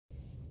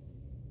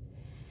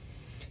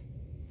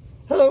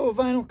Hello,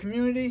 vinyl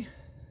community.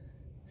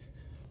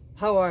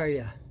 How are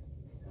you?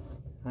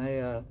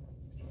 I've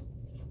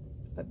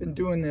been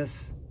doing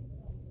this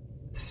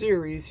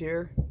series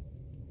here,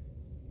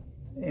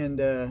 and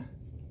I'm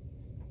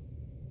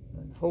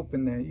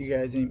hoping that you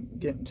guys ain't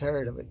getting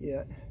tired of it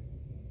yet.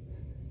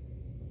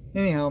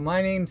 Anyhow,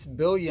 my name's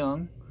Bill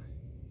Young,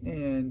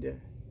 and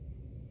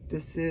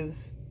this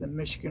is the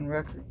Michigan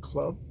Record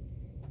Club,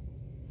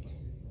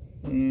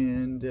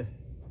 and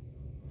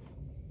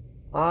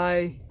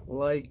I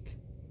like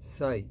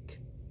Psych.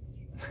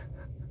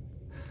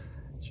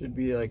 Should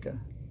be like a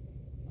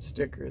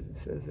sticker that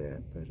says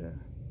that, but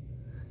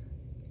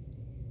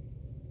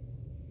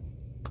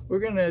we're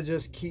gonna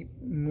just keep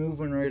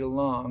moving right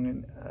along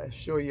and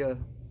show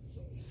you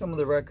some of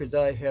the records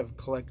I have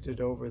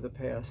collected over the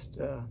past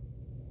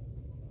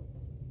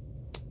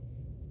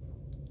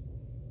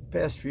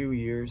few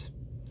years,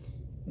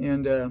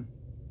 and you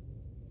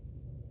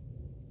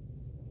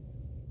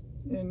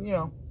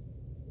know,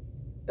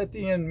 at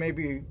the end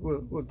maybe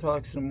we'll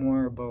talk some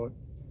more about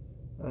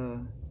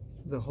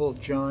the whole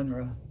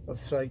genre of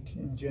Psych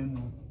in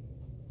general.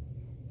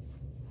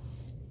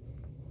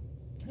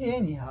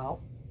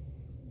 Anyhow,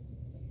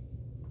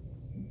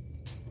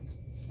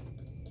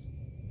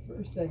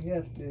 first I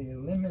have to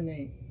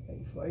eliminate a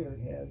fire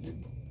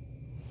hazard.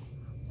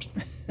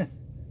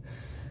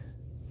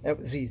 That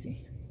was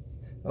easy.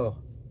 Oh,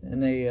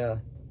 and a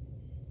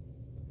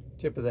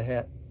tip of the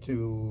hat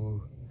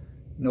to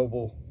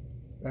Noble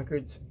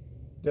Records.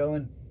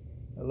 Dylan,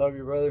 I love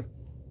you, brother.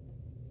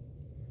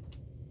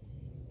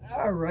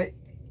 All right,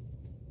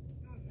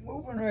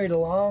 moving right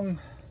along.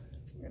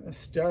 I'm going to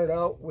start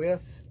out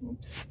with,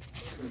 oops,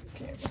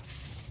 camera.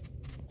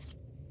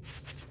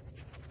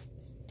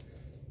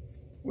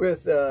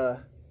 With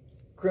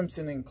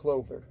Crimson and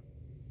Clover,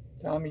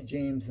 Tommy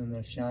James and the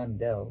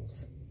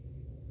Shondells.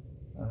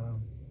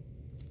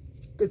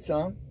 Good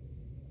song.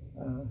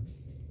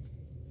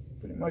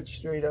 Pretty much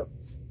straight up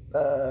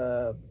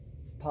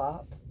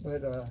pop,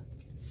 but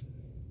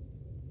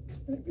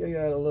maybe I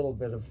got a little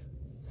bit of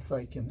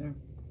Psych in there.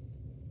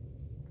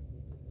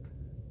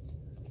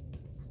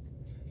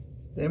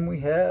 Then we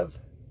have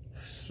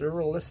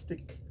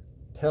Surrealistic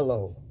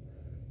Pillow.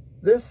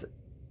 This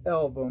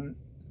album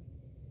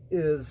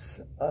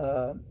is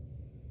an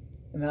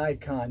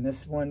icon.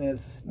 This one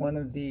is one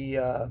of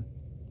the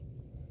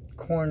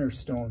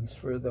cornerstones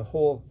for the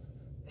whole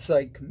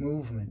Psych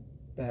movement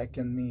back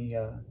in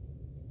the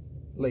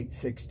late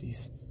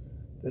 60s.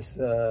 This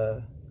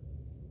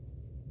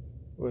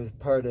was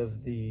part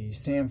of the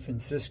San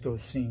Francisco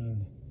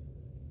scene,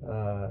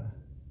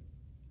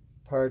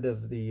 part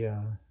of the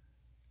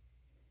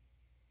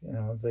you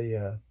know,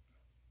 the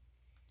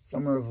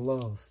Summer of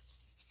Love.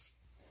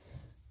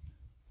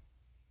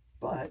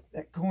 But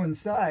that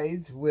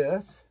coincides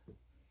with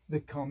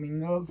the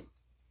coming of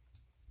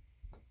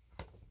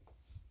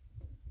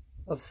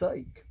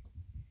Psych.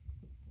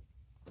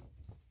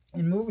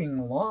 And moving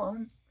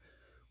along,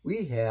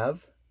 we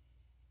have,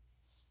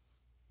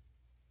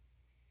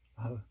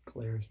 oh,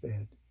 glare's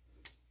bad.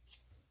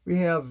 We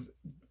have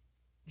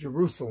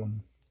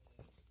Jerusalem.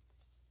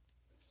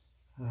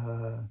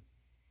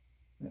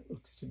 It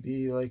looks to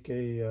be like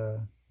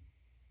a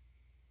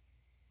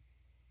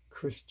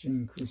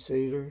Christian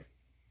crusader.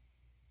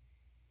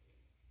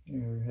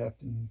 There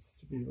happens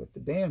to be what the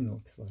band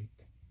looks like.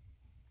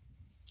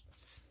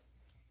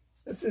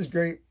 This is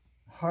great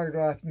hard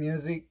rock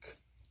music.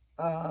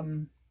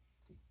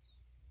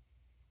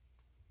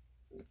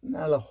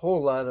 Not a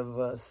whole lot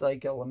of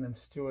Psych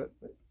elements to it,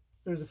 but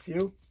there's a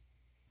few.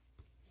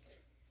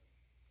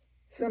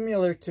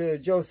 Similar to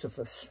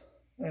Josephus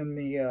and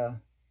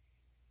the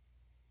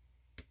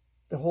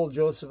whole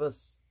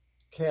Josephus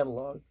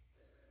catalog.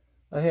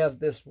 I have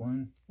this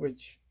one,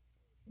 which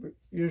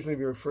usually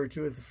we refer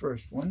to as the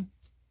first one.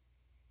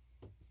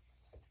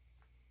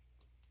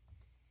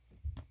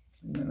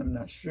 And then I'm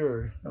not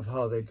sure of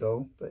how they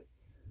go, but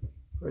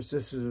of course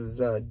this is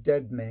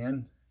Dead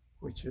Man,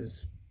 which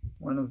is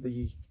one of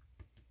the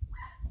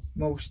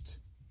most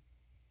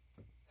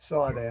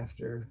sought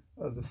after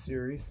of the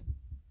series,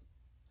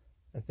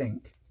 I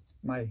think,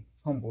 my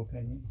humble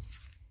opinion.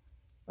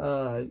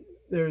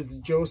 There's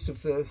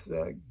Josephus,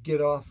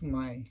 Get Off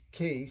My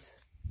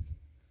Case.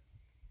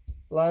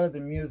 A lot of the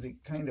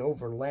music kind of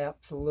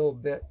overlaps a little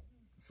bit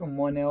from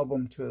one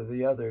album to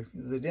the other,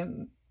 because they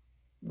didn't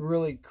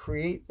really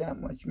create that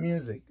much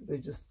music. They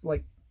just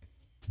like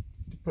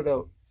to put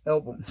out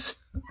albums.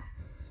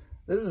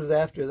 This is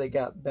after they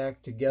got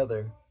back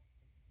together,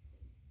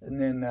 and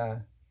then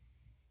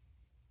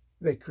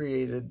they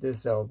created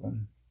this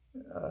album,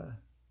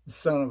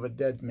 Son of a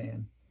Dead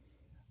Man.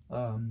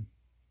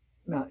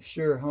 Not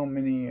sure how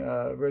many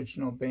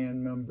original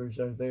band members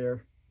are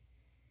there.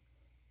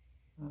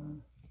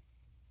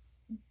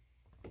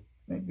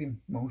 Maybe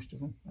most of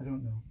them. I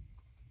don't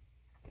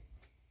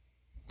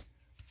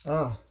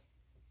know.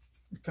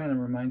 It kind of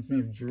reminds me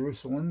of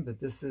Jerusalem, but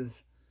this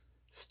is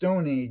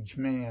Stone Age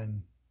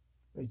Man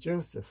by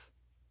Joseph.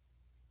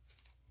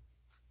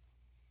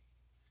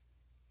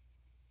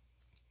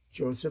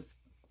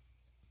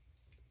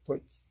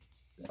 puts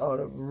out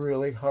a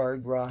really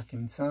hard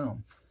rocking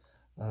sound.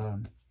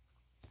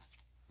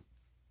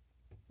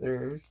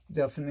 There's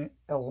definite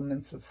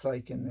elements of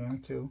Psych in there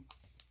too.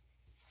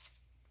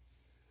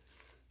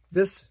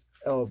 This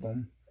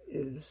album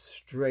is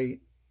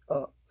straight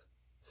up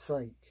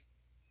Psych.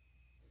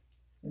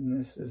 And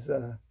this is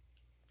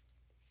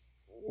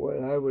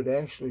what I would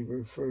actually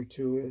refer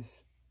to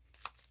as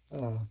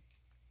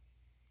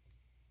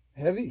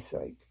heavy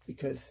Psych,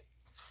 because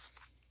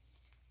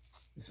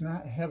it's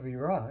not heavy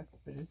rock,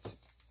 but it's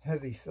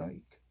heavy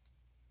Psych.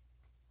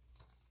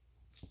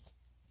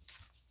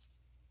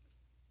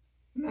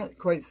 Not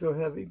quite so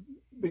heavy,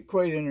 but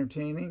quite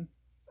entertaining.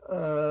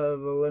 The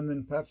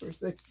Lemon Peppers,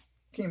 they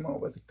came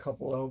out with a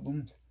couple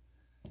albums.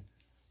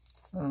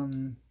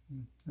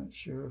 Not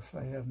sure if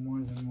I have more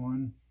than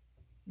one.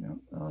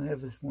 No, I'll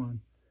have this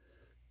one.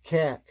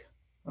 Cack.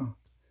 Oh,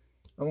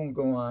 I won't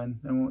go on.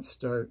 I won't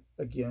start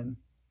again.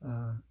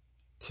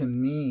 To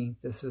me,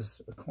 this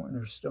is a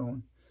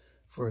cornerstone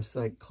for a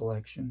Psych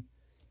collection.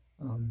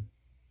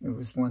 It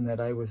was one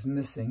that I was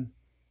missing,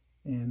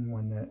 and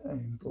one that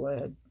I'm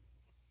glad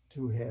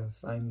to have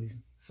finally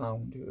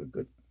found a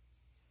good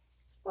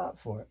spot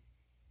for it.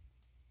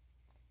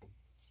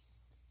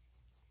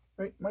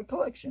 Right, my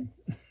collection.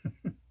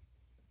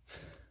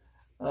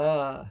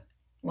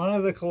 One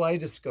of the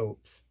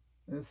kaleidoscopes.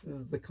 This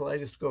is the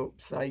Kaleidoscope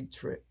Side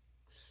Trips.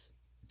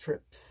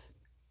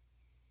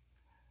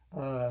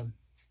 I'm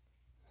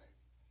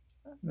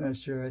not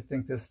sure. I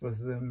think this was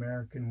the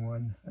American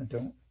one. I'm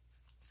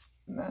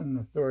not an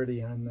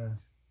authority on the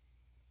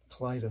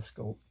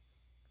Kaleidoscope.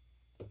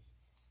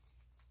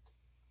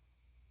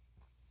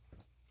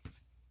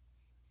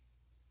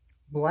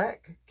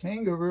 Black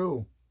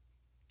Kangaroo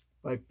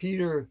by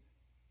Peter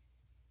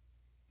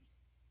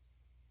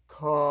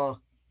Conan.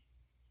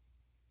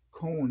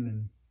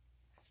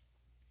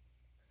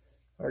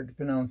 Hard to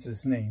pronounce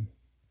his name.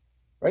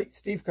 Right,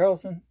 Steve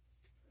Carlson?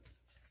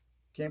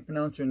 Can't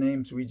pronounce their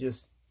names, we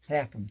just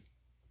hack them.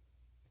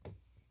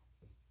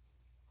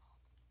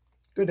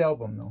 Good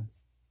album, though.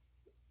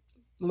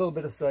 A little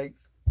bit of Psych.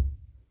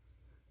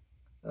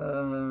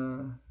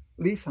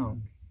 Leaf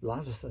Hound. A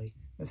lot of Psych.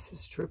 This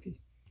is trippy.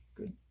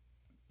 Good.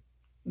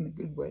 In a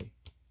good way.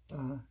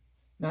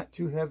 Not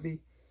too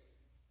heavy.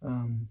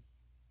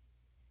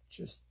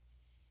 Just,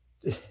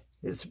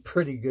 it's a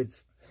pretty good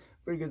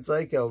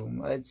Psych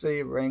album. I'd say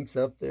it ranks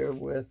up there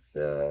with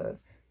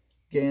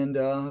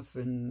Gandalf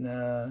and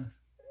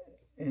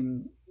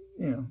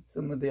you know,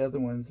 some of the other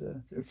ones,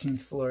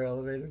 13th Floor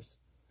Elevators.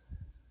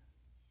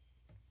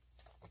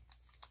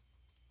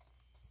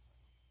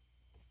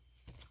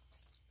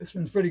 This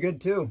one's pretty good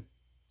too.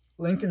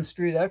 Lincoln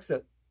Street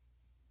Exit.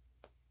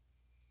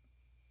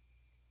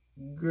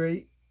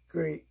 Great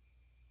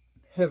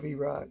heavy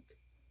rock.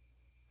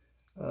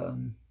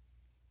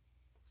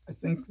 I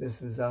think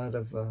this is out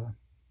of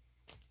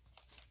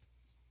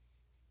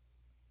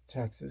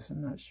Texas,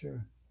 I'm not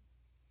sure.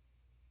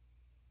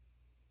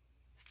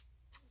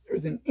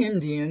 There's an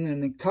Indian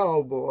and a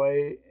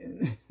cowboy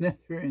and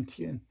another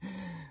Indian.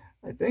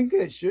 I think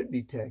it should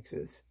be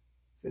Texas.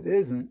 If it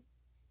isn't,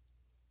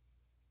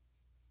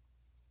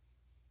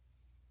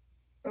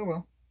 oh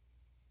well.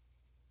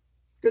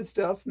 Good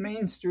stuff.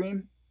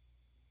 Mainstream.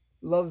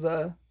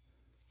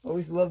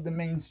 Always love the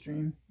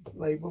mainstream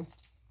label.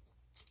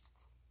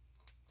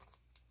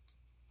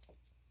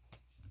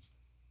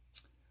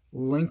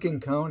 Lincoln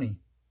County.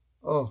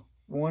 Oh,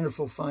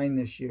 wonderful find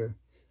this year.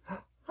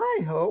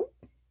 Hi, Hope.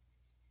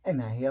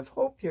 And I have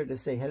Hope here to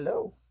say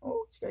hello.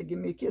 Oh, she's got to give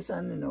me a kiss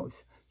on the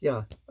nose.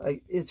 Yeah,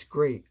 it's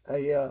great.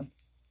 I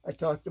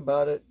talked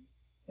about it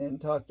and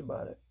talked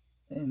about it.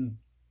 And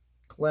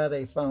glad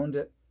I found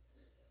it.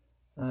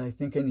 I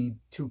think I need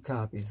 2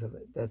 copies of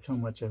it. That's how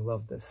much I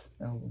love this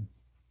album.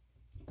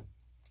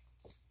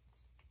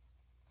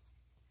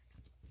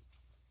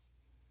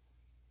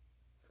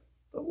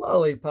 The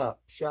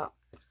Lollipop Shop.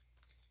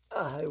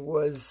 I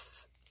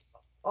was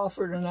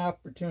offered an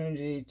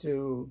opportunity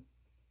to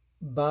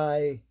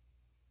buy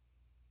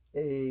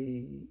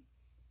an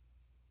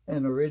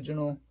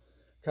original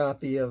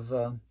copy of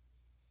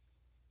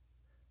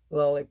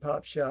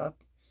Lollipop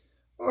Shop,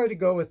 or to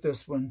go with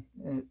this one.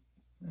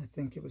 I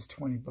think it was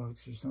 20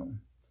 bucks or something.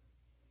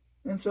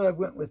 And so I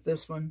went with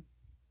this one.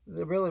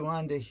 I really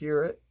wanted to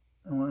hear it.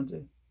 I wanted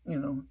to, you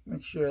know,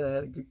 make sure I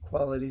had a good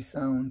quality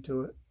sound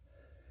to it.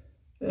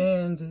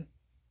 And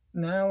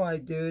now I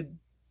did.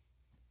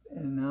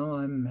 And now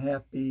I'm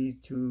happy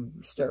to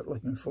start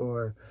looking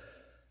for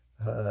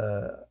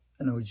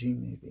an OG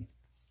maybe.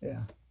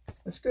 Yeah,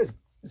 that's good.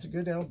 It's a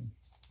good album.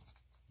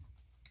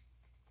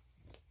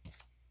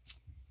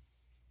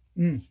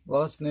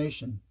 Lost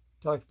Nation.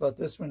 Talked about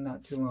this one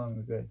not too long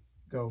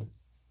ago.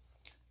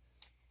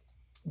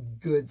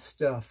 Good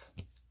stuff.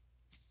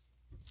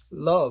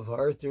 Love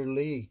Arthur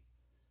Lee.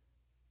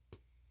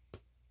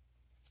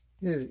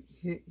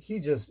 He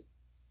just,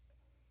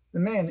 the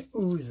man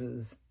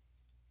oozes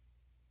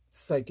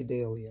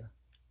psychedelia.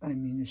 I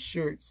mean, his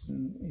shirts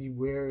and he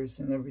wears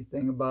and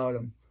everything about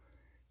him.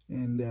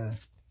 And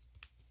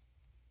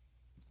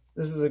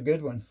This is a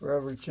good one,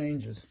 Forever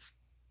Changes.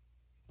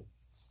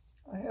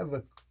 I have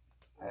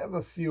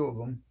a few of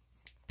them.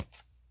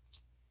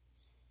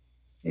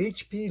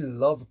 H.P.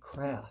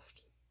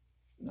 Lovecraft.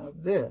 Now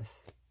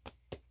this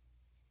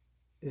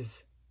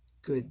is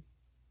good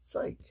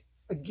Psych.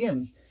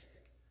 Again,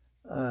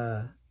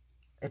 I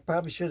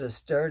probably should have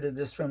started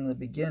this from the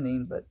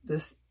beginning, but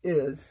this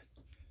is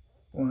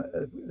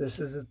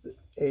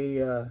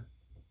a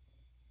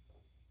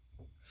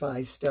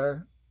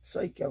 5-star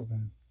Psych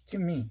album, to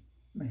me,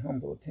 my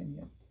humble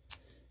opinion.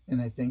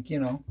 And I think, you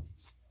know,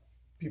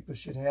 people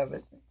should have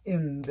it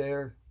in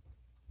their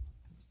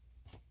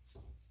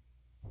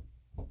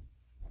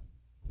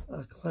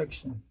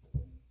collection.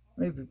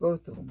 Maybe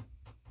both of them.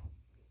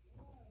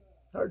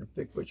 Hard to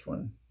pick which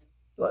one.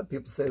 A lot of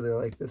people say they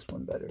like this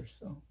one better,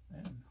 so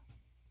I don't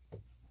know.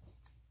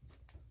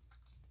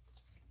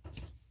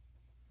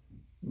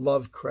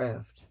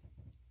 Lovecraft.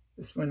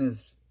 This one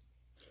is,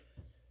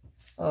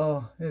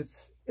 oh,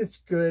 it's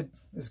good.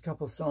 There's a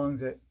couple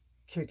songs that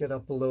kick it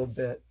up a little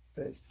bit,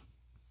 but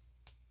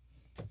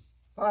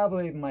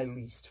probably my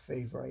least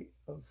favorite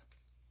of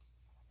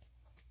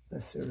the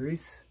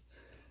series.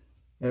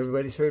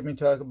 Everybody's heard me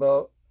talk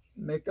about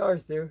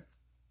MacArthur,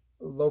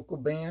 a local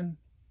band,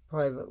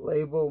 private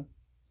label,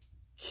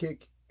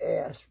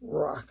 kick-ass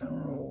rock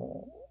and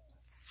roll.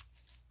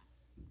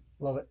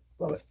 Love it,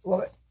 love it,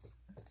 love it.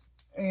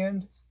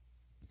 And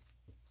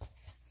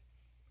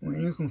when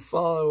you can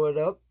follow it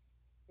up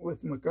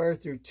with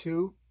MacArthur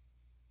 2,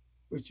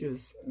 which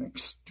is an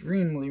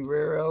extremely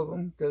rare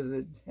album because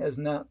it has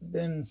not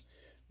been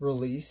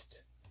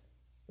re-released.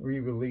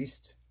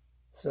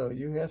 So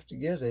you have to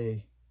get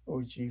a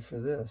OG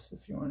for this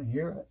if you want to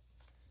hear it.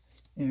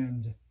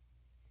 And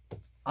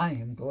I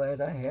am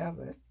glad I have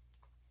it.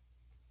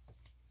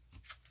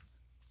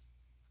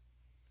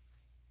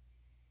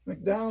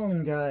 McDowell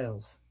and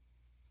Giles.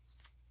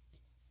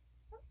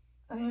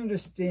 I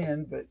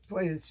understand, but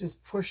boy, it's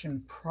just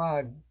pushing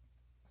prog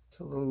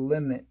to the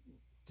limit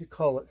to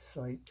call it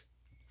Psych.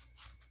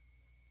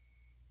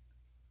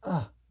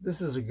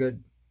 This is a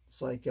good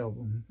Psych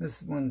album.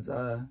 This one's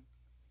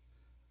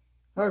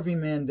Harvey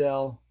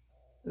Mandel.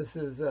 This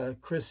is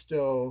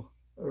Christo,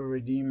 a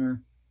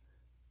Redeemer.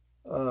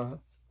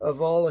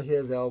 Of all of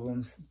his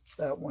albums,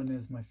 that one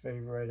is my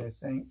favorite, I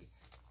think.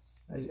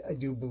 I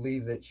do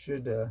believe it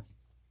should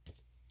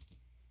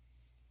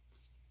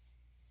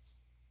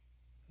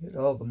hit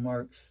all the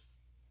marks.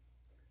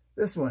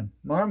 This one,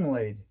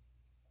 Marmalade,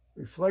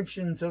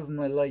 Reflections of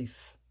My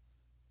Life.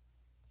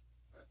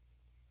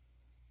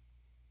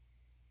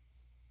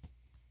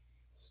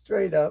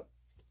 Straight up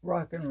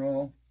rock and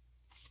roll.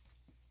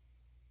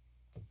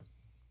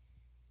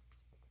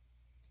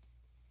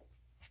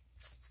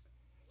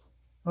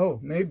 Oh,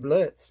 May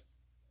Blitz.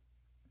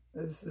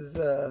 This is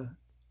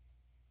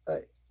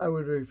I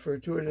would refer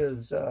to it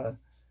as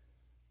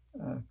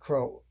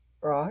crow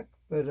rock,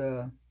 but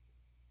I'm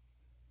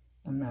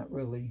not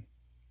really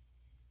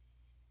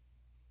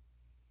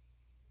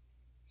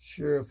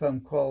sure if I'm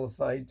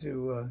qualified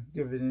to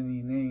give it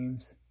any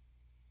names.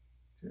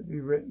 Could be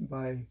written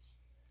by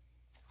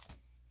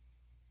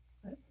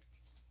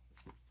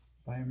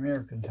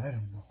Americans, I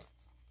don't know.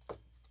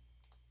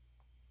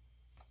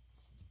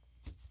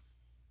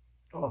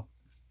 Oh,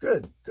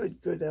 good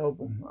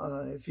album.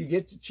 If you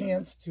get the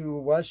chance to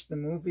watch the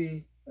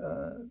movie,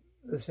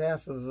 this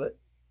half of it,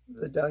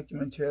 the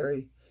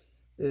documentary,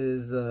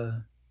 is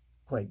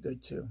quite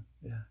good too.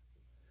 Yeah,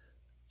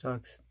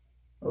 talks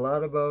a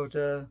lot about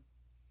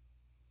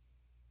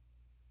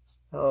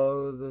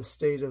how the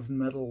state of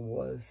metal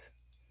was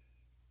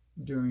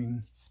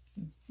during,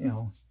 you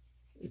know,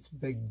 its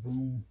big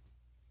boom.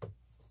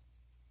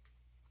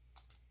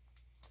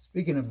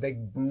 Speaking of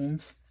big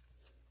booms,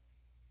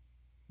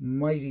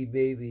 Mighty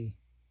Baby,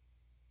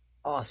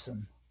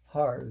 awesome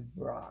hard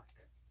rock.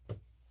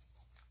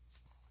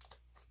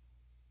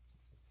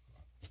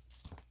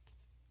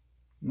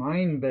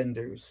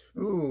 Mindbenders,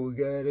 ooh,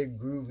 got a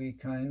groovy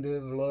kind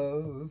of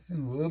love, a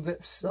little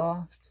bit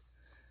soft,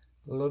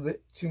 a little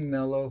bit too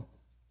mellow.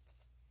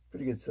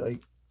 Pretty good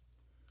Psych.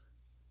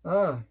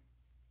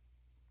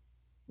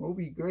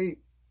 Moby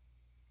Grape.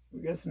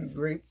 We got some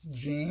grape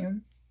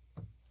jam.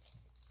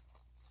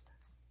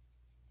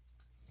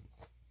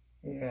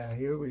 Yeah,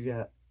 here we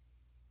got.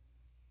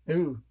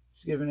 Ooh,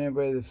 it's giving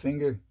everybody the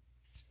finger.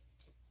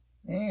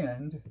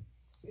 And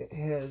it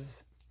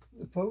has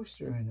the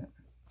poster in it.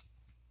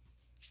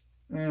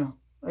 Now,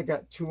 I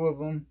got 2 of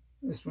them.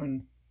 This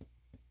one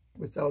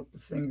without the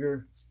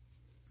finger.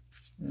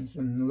 And it's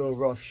in a little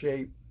rough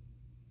shape.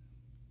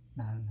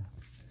 I don't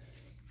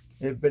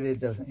know. But it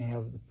doesn't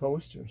have the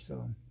poster,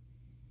 so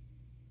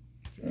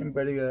if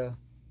anybody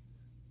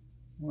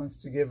wants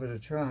to give it a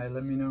try,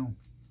 let me know.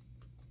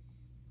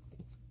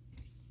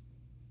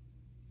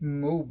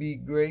 Moby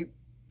Grape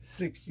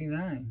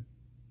 69.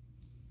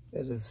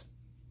 That is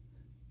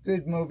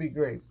good Moby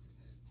Grape.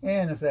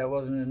 And if that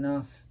wasn't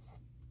enough,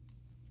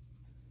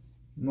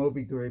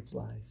 Moby Grape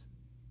Live.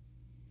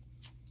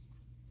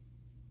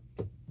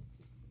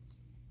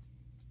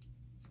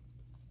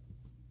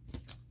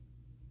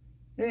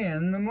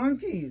 And the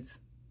monkeys.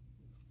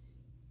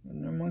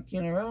 And they're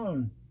monkeying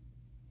around,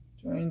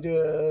 trying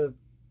to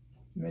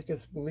make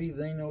us believe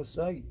they know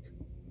Psych.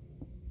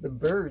 The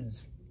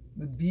birds,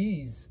 the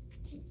bees,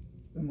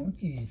 the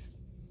monkeys.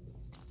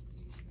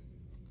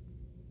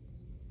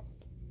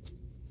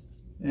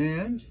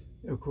 And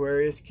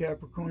Aquarius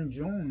Capricorn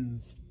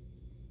Jones.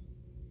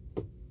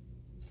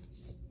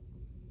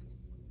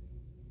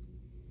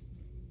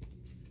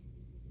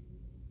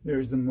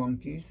 There's the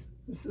monkeys.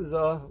 This is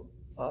the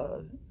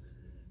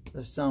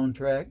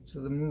soundtrack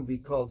to the movie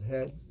called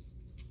Head.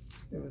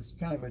 It was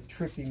kind of a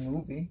trippy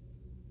movie.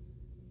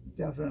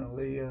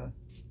 Definitely a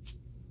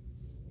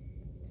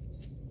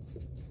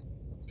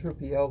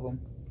trippy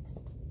album.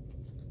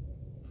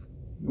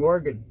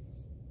 Morgan.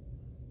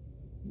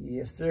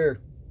 Yes, sir.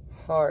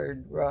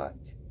 Hard rock.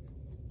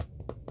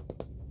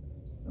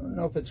 I don't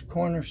know if it's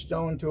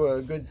cornerstone to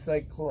a good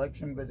Psych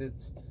collection, but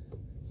it's,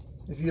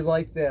 if you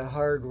like that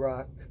hard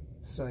rock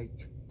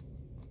Psych,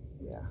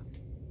 yeah,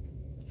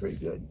 it's pretty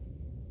good.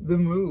 The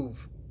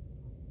Move,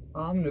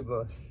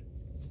 Omnibus.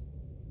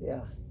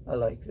 Yeah, I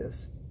like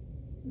this.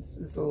 This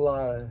is a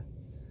lot of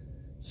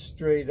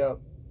straight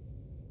up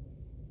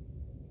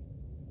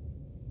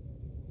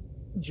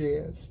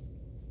jazz.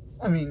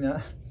 I mean,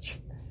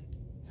 jazz.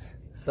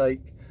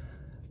 Psych.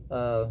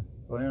 Well,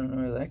 I don't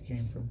know where that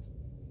came from.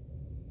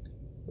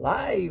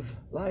 Live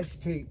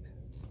tape.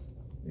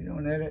 We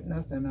don't edit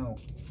nothing out.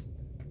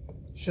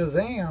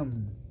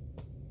 Shazam.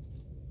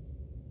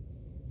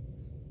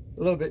 A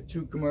little bit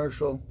too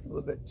commercial, a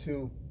little bit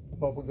too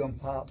bubblegum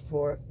pop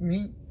for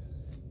me.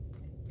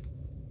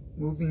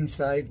 Moving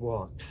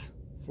Sidewalks,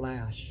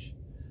 Flash.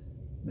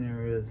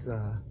 There is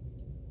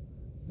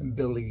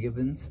Billy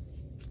Gibbons,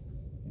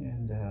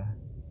 and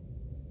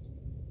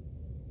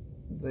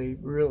they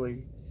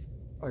really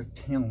are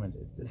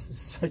talented. This is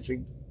such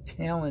a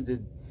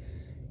talented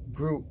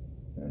group,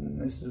 and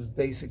this is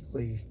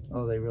basically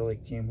all they really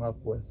came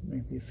up with.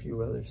 Maybe a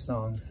few other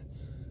songs.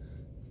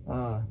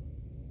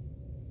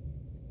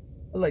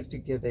 I'd like to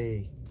get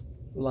a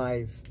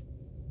live,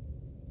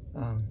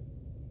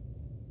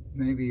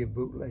 maybe a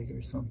bootleg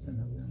or something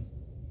of them.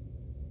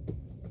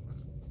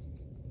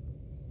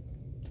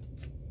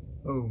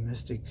 Oh,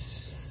 Mystic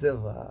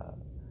Siva.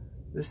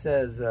 This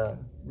has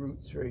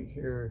roots right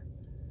here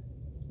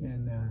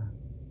in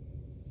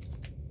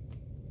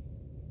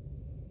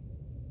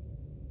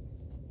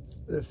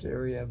this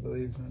area, I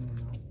believe. I don't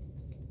know.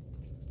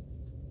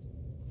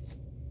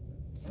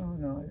 Oh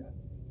no,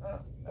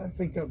 I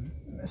think I'm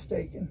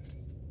mistaken.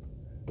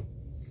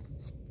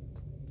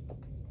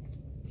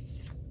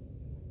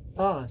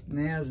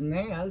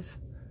 Naz.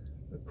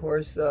 Of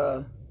course,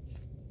 the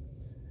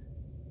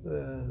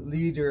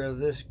leader of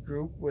this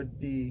group would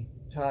be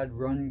Todd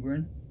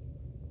Rundgren.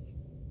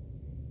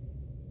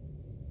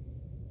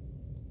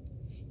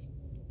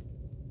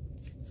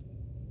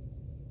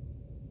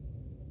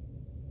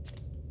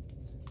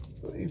 I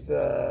believe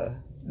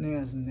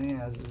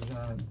Naz is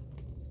on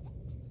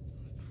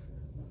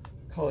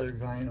colored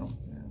vinyl.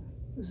 Yeah.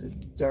 This is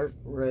dark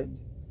red.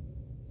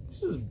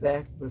 This is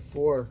back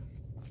before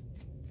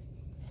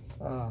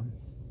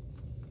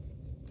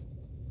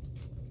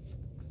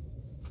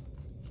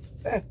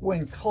back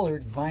when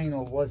colored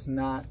vinyl was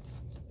not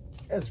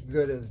as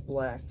good as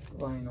black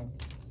vinyl,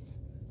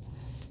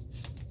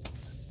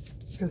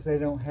 because they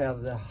don't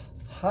have the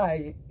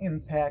high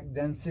impact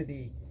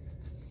density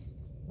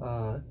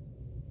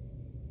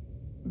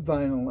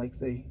vinyl like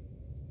they,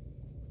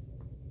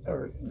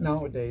 or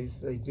nowadays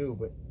they do,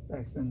 but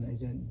back then they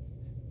didn't.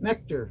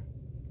 Nectar.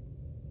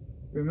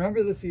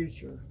 Remember the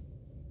Future.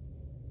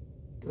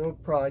 A little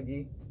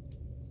proggy.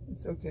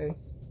 It's okay.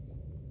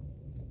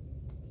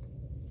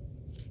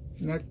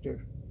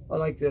 Nectar. I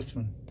like this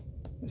one.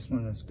 This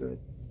one is good.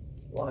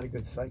 A lot of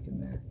good Psych in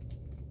there.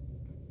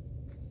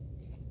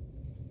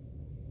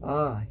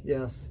 Ah,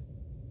 yes.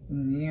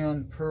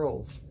 Neon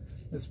Pearls.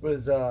 This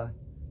was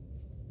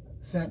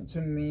sent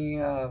to me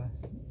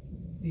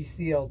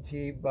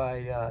DCLT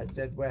by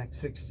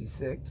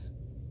Deadwax66.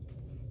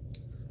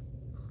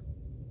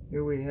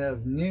 Here we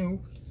have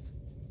New.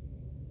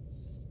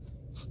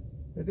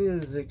 It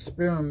is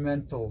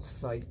experimental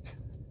Psych,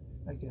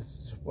 I guess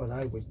is what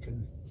I would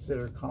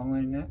consider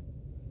calling it.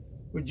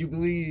 Would you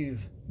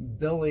believe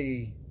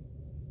Billy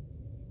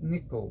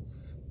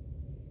Nichols?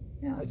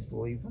 Yeah, I'd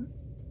believe him.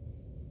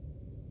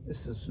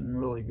 This is some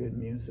really good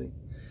music.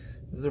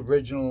 This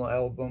original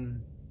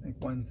album, I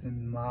think one's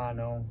in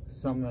mono,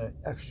 some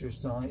extra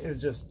song. It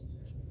was just,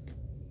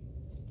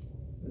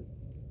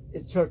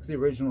 it took the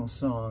original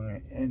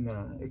song and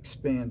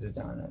expanded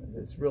on it.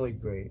 It's really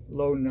great.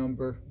 Low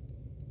number.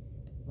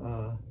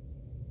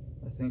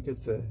 I think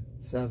it's a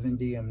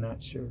 70, I'm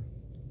not sure.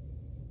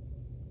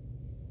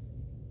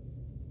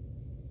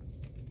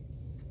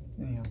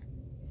 Anyhow.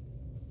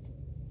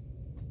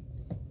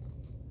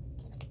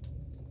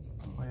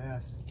 Oh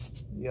yes,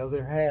 the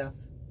other half.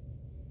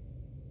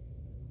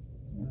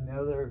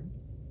 Another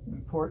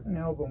important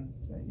album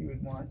that you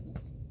would want.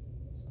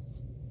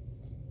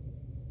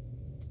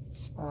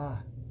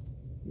 Ah,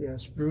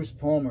 yes, Bruce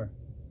Palmer.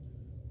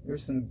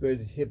 There's some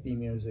good hippie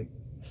music.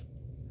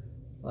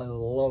 I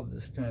love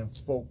this kind of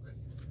folk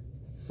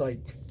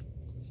psych.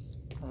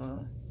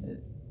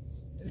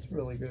 It's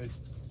really good.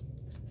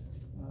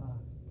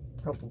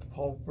 A couple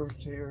pulpers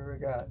here. I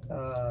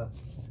got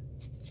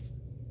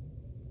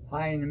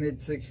High in the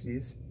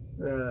Mid-60s,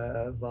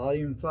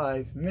 Volume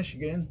 5,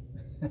 Michigan.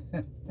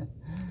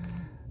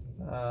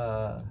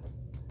 I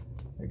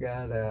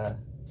got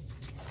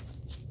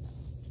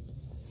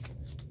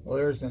well,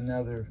 there's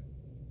another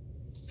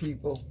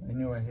people I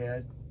knew I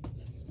had.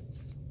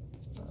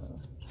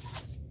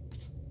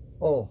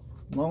 Oh,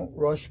 Mount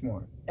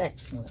Rushmore,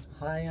 excellent.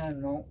 High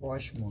on Mount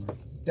Rushmore.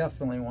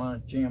 Definitely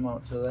want to jam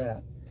out to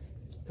that.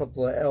 A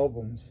couple of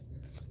albums.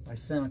 I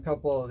sent a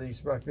couple of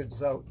these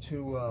records out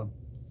to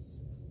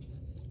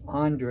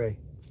Andre.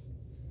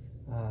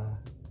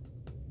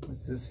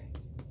 What's this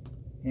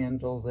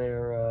handle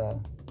there?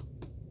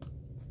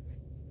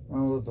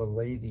 Oh, the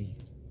lady.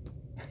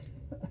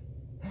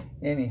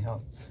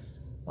 Anyhow,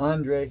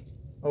 Andre,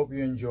 hope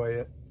you enjoy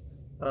it.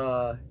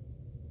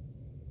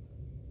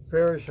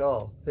 Parish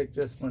Hall picked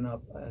this one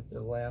up at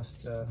the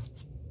last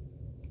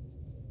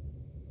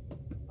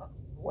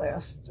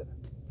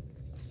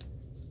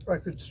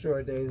record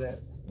store day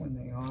that when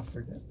they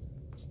offered it.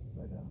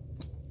 But,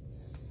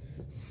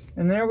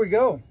 and there we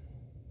go.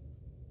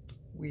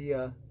 We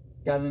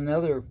got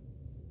another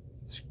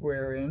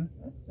square in.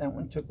 That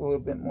one took a little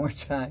bit more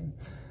time,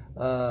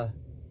 but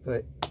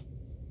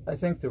I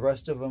think the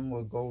rest of them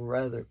will go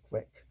rather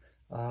quick.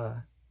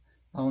 I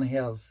only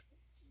have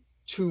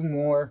 2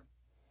 more.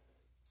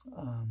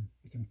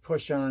 You can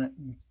push on it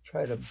and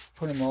try to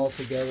put them all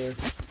together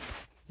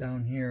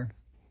down here,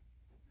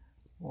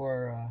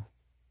 or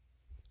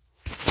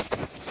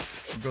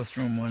go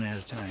through them one at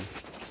a time.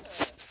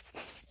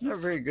 I'm not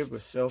very good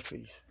with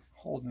selfies,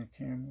 holding the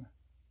camera.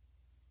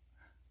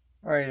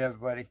 All right,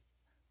 everybody.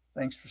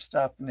 Thanks for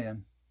stopping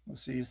in. We'll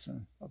see you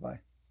soon. Bye-bye.